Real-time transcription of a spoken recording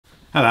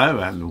Hello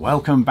and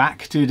welcome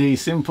back to the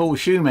simple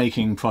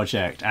shoemaking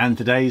project, and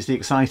today's the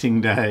exciting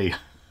day.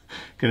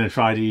 Going to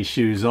try these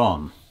shoes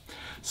on.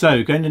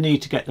 So going to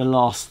need to get the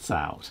lasts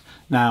out.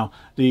 Now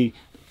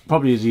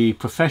probably the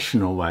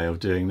professional way of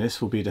doing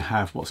this will be to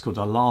have what's called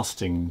a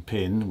lasting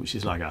pin, which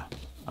is like a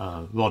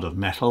rod of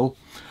metal,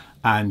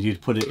 and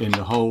you'd put it in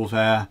the hole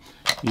there.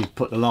 You'd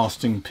put the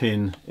lasting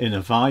pin in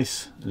a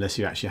vise, unless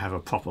you actually have a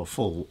proper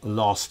full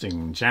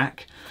lasting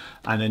jack,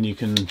 and then you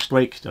can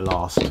break the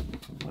last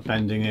by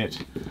bending it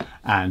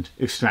and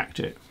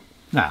extract it.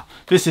 Now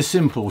this is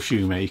simple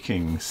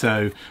shoemaking,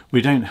 so we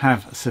don't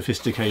have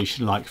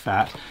sophistication like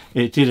that.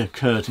 It did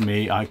occur to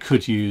me I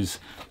could use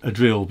a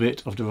drill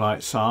bit of the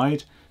right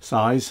size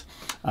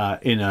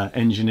in an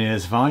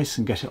engineer's vise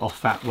and get it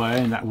off that way,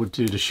 and that would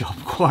do the job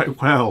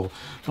quite well.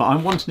 But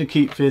I'm wanting to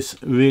keep this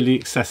really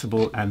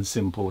accessible and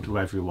simple to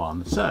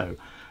everyone. So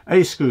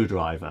a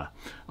screwdriver.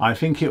 I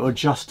think it will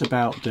just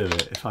about do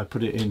it if I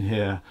put it in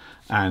here,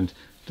 and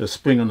the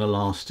spring on the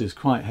last is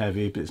quite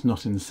heavy, but it's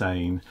not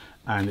insane,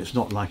 and it's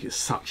not like it's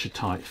such a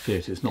tight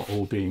fit. It's not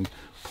all being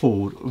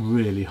pulled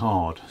really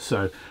hard,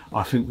 so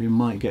I think we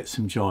might get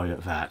some joy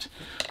at that.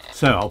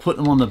 So I'll put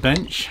them on the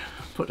bench,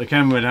 put the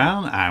camera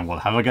down, and we'll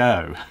have a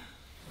go.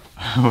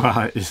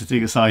 Right, this is the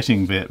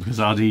exciting bit, because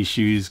are these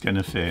shoes going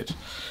to fit?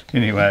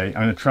 Anyway,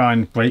 I'm going to try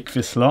and break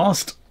this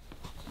last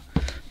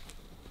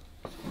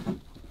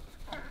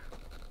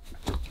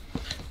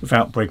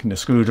without breaking the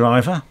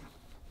screwdriver.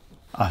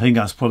 I think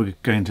that's probably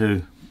going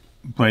to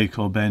break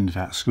or bend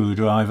that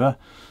screwdriver.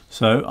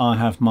 So I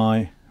have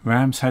my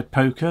ram's head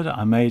poker that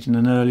I made in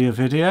an earlier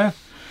video,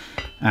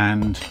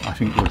 and I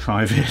think we'll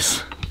try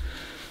this.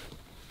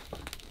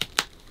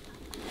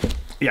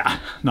 Yeah,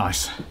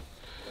 nice.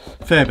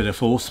 Fair bit of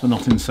force, but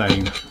not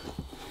insane.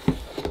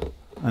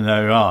 And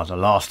there we are, the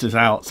last is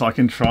out, so I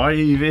can try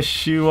this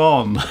shoe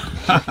on.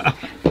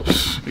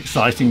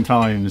 Exciting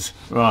times.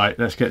 Right,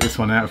 let's get this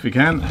one out if we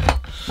can.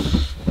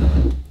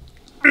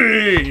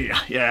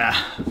 Yeah,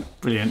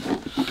 brilliant.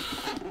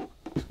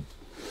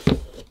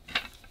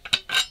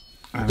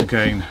 And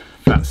again,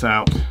 that's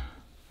out.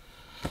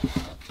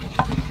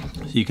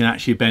 So you can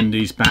actually bend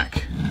these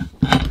back.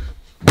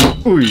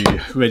 Ooh,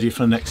 ready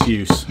for the next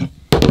use.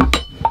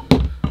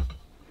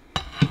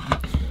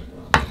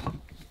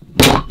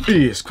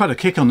 It's quite a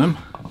kick on them.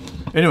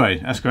 Anyway,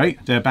 that's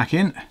great, they're back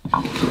in.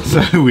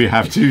 So we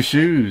have two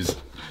shoes.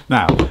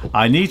 Now,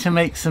 I need to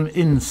make some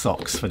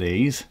in-socks for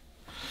these.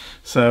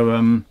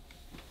 So,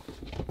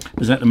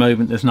 because at the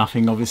moment there's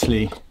nothing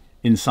obviously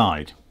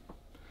inside.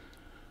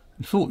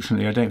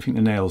 Unfortunately, I don't think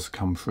the nails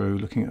come through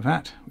looking at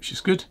that, which is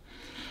good.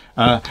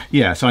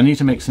 Yeah, so I need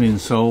to make some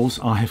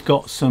insoles. I have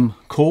got some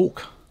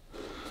cork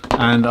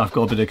and I've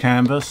got a bit of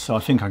canvas, so I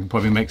think I can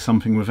probably make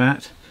something with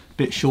that.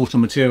 Bit shorter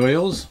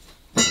materials.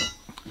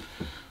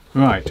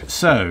 Right,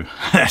 so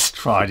let's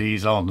try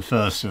these on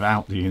first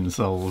without the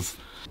insoles.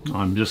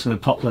 I'm just going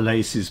to pop the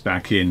laces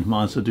back in.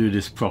 Might as well do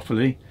this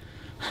properly.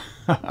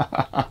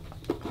 I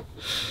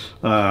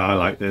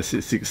like this,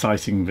 it's the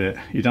exciting bit.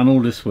 You've done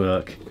all this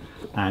work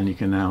and you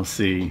can now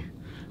see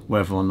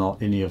whether or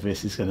not any of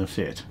this is going to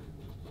fit.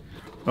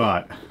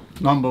 Right,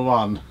 number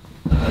one,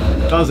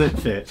 does it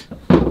fit?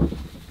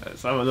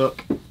 Let's have a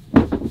look.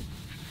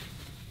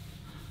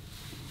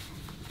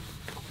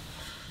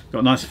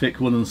 Got nice thick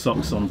woolen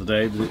socks on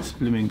today, but it's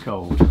blooming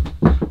cold.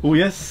 Oh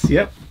yes,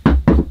 yep.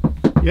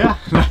 Yeah,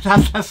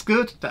 that's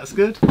good, that's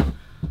good.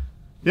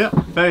 Yep,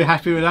 very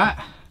happy with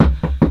that.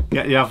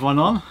 Get the other one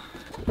on.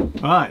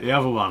 Right, the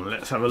other one,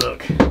 let's have a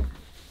look.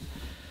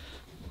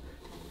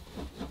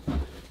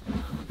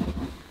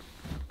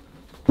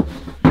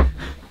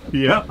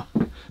 Yep,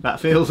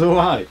 that feels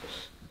alright.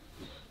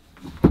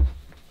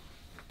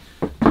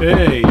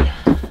 Hey,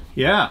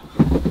 yeah,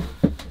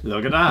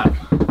 look at that.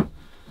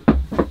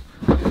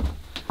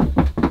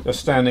 They're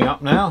standing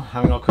up now,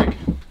 having a quick.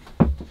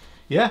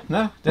 Yeah,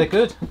 no, they're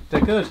good, they're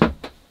good.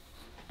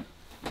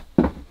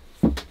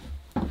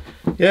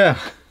 Yeah,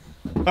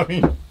 I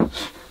mean,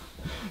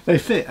 they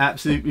fit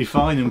absolutely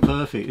fine and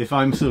perfect. If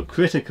I'm sort of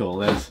critical,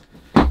 there's,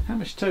 how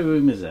much toe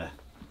room is there?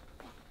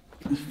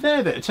 A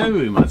fair bit of toe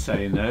room, I'd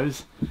say, in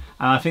those. And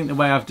I think the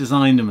way I've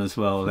designed them as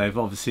well, they've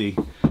obviously,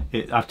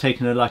 I've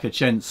taken a like a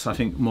gents, I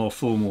think, more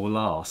formal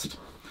last,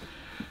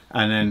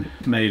 and then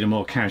made a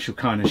more casual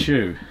kind of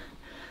shoe.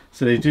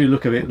 So they do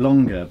look a bit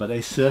longer, but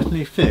they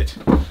certainly fit.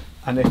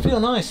 And they feel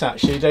nice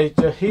actually.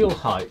 The heel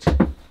height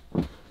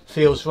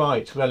feels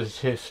right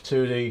relative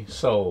to the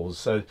soles.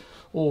 So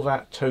all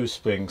that toe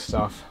spring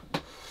stuff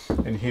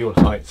and heel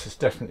heights has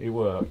definitely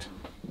worked.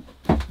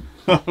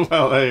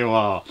 Well, there you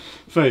are.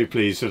 Very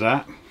pleased with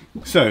that.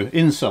 So,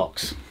 in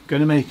socks. Going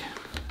to make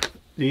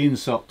the in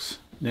socks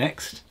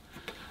next.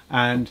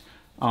 And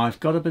I've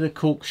got a bit of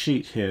cork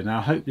sheet here. Now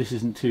I hope this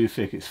isn't too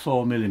thick. It's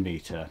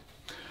 4mm.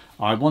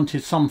 I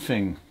wanted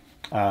something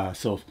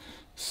sort of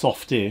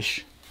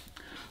softish.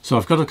 So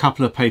I've got a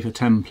couple of paper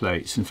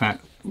templates. In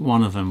fact,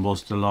 one of them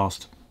was the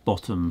last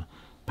bottom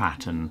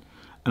pattern,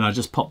 and I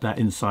just popped that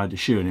inside the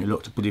shoe and it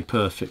looked a pretty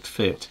perfect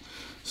fit.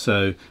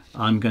 So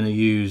I'm going to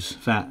use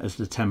that as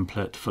the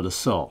template for the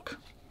sock.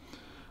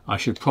 I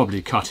should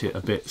probably cut it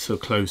a bit so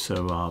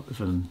closer rather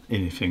than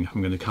anything.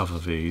 I'm going to cover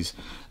these.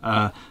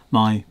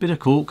 My bit of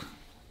cork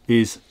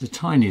is the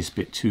tiniest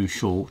bit too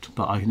short,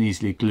 but I can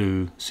easily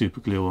super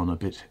glue on a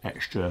bit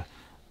extra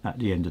at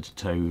the end of the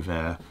toe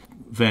there.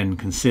 Then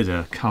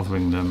consider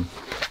covering them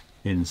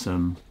in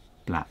some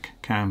black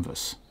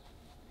canvas.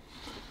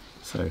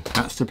 So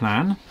that's the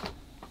plan.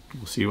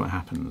 We'll see what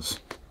happens.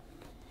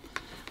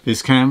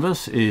 This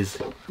canvas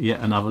is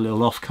yet another little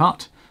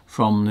offcut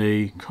from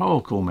the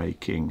coracle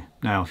making.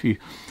 Now, if you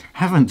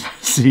haven't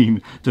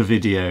seen the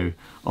video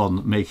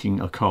on making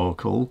a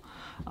coracle,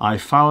 I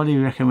thoroughly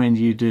recommend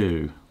you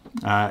do.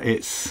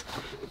 It's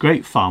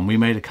great fun. We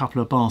made a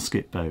couple of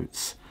basket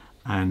boats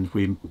and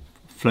we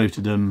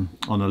floated them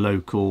on a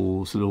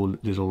local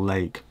little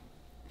lake.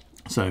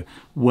 So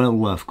well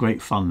worth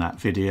great fun, that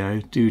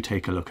video. Do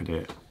take a look at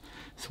it.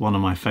 It's one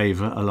of my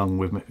favourite, along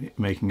with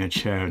making a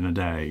chair in a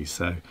day.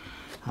 So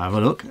have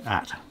a look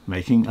at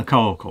making a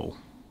coracle,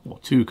 or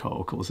two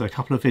coracles. There are a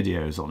couple of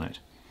videos on it.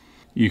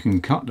 You can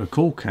cut the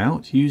cork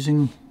out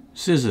using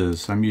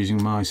scissors. I'm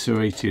using my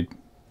serrated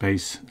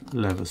base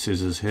leather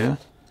scissors here.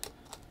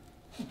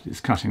 It's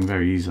cutting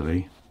very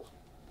easily.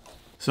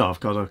 So I've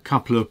got a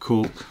couple of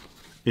cork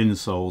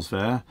insoles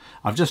there.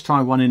 I've just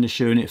tried one in the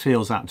shoe and it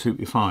feels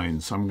absolutely fine,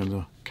 so I'm going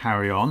to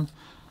carry on.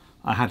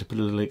 I had to put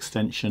a little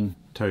extension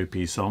toe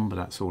piece on, but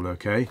that's all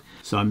okay.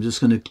 So I'm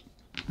just going to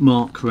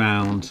mark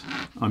round.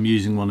 I'm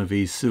using one of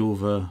these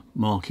silver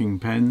marking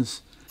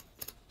pens.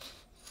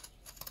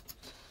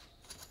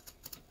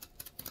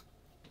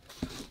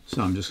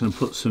 So I'm just going to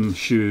put some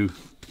shoe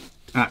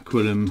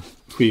Aquilum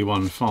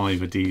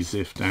 315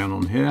 adhesive down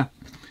on here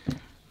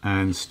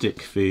and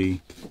stick the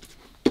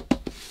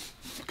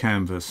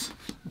canvas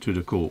to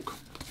the cork.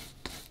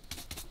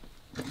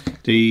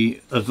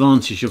 The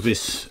advantage of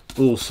this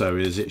also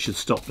is it should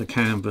stop the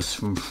canvas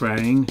from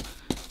fraying,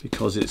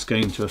 because it's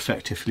going to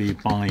effectively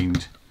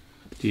bind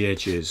the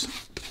edges,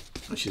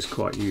 which is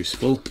quite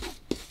useful.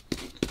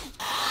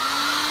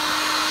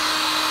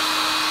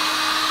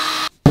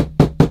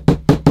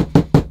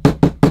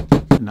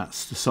 And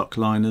that's the sock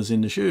liners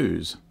in the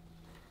shoes.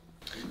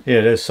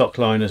 Yeah, those sock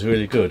liners are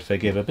really good. They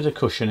give a bit of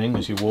cushioning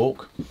as you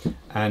walk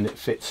and it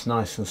fits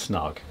nice and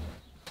snug.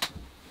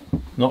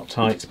 Not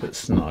tight, but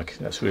snug.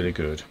 That's really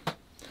good.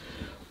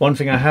 One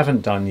thing I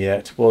haven't done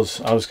yet was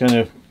I was going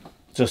to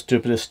just do a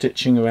bit of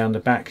stitching around the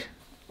back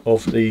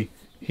of the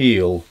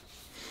heel.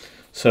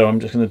 So I'm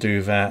just going to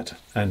do that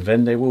and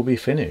then they will be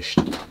finished.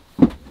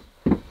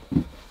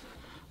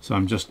 So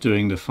I'm just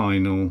doing the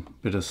final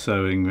bit of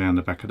sewing around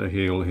the back of the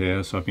heel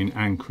here. So I've been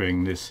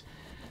anchoring this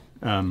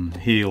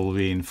heel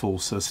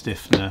reinforcer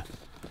stiffener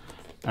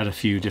at a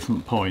few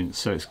different points,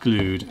 so it's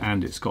glued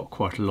and it's got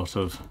quite a lot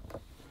of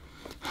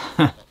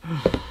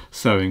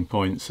sewing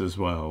points as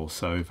well,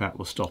 so that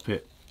will stop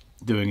it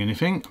doing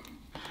anything.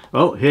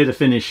 Well, here are the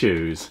finished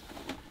shoes,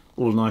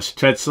 all nice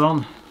treads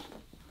on.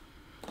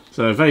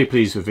 So very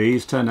pleased with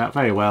these, turned out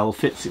very well,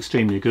 fits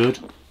extremely good.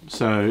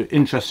 So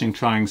interesting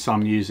trying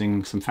some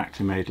using some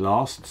factory made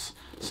lasts.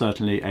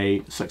 Certainly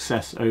a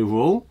success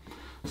overall,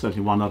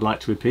 certainly one I'd like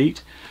to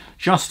repeat.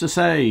 Just to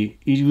say,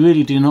 you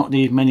really do not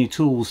need many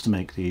tools to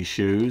make these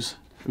shoes.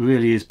 It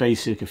really is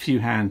basic, a few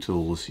hand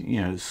tools. You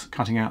know, it's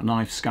cutting out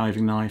knife,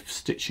 skiving knife,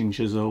 stitching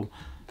chisel,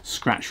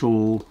 scratch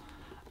awl,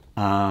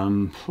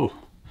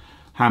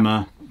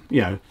 hammer.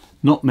 You know,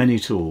 not many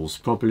tools,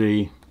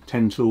 probably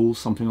 10 tools,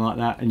 something like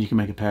that, and you can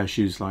make a pair of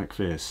shoes like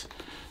this.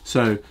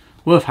 So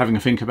worth having a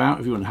think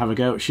about if you want to have a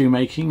go at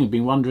shoemaking and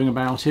been wondering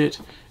about it.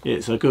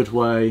 It's a good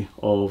way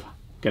of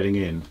getting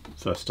in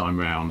first time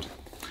round.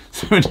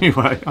 So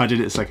anyway, I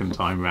did it second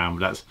time round,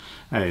 but that's,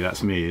 hey,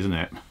 that's me, isn't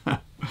it? A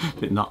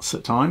bit nuts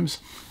at times.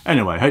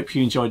 Anyway, hope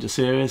you enjoyed the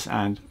series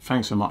and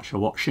thanks so much for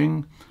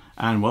watching.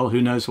 And well,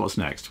 who knows what's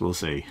next, we'll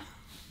see.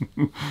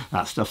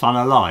 That's the fun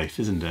of life,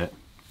 isn't it?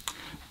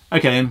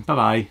 Okay then, bye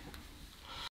bye.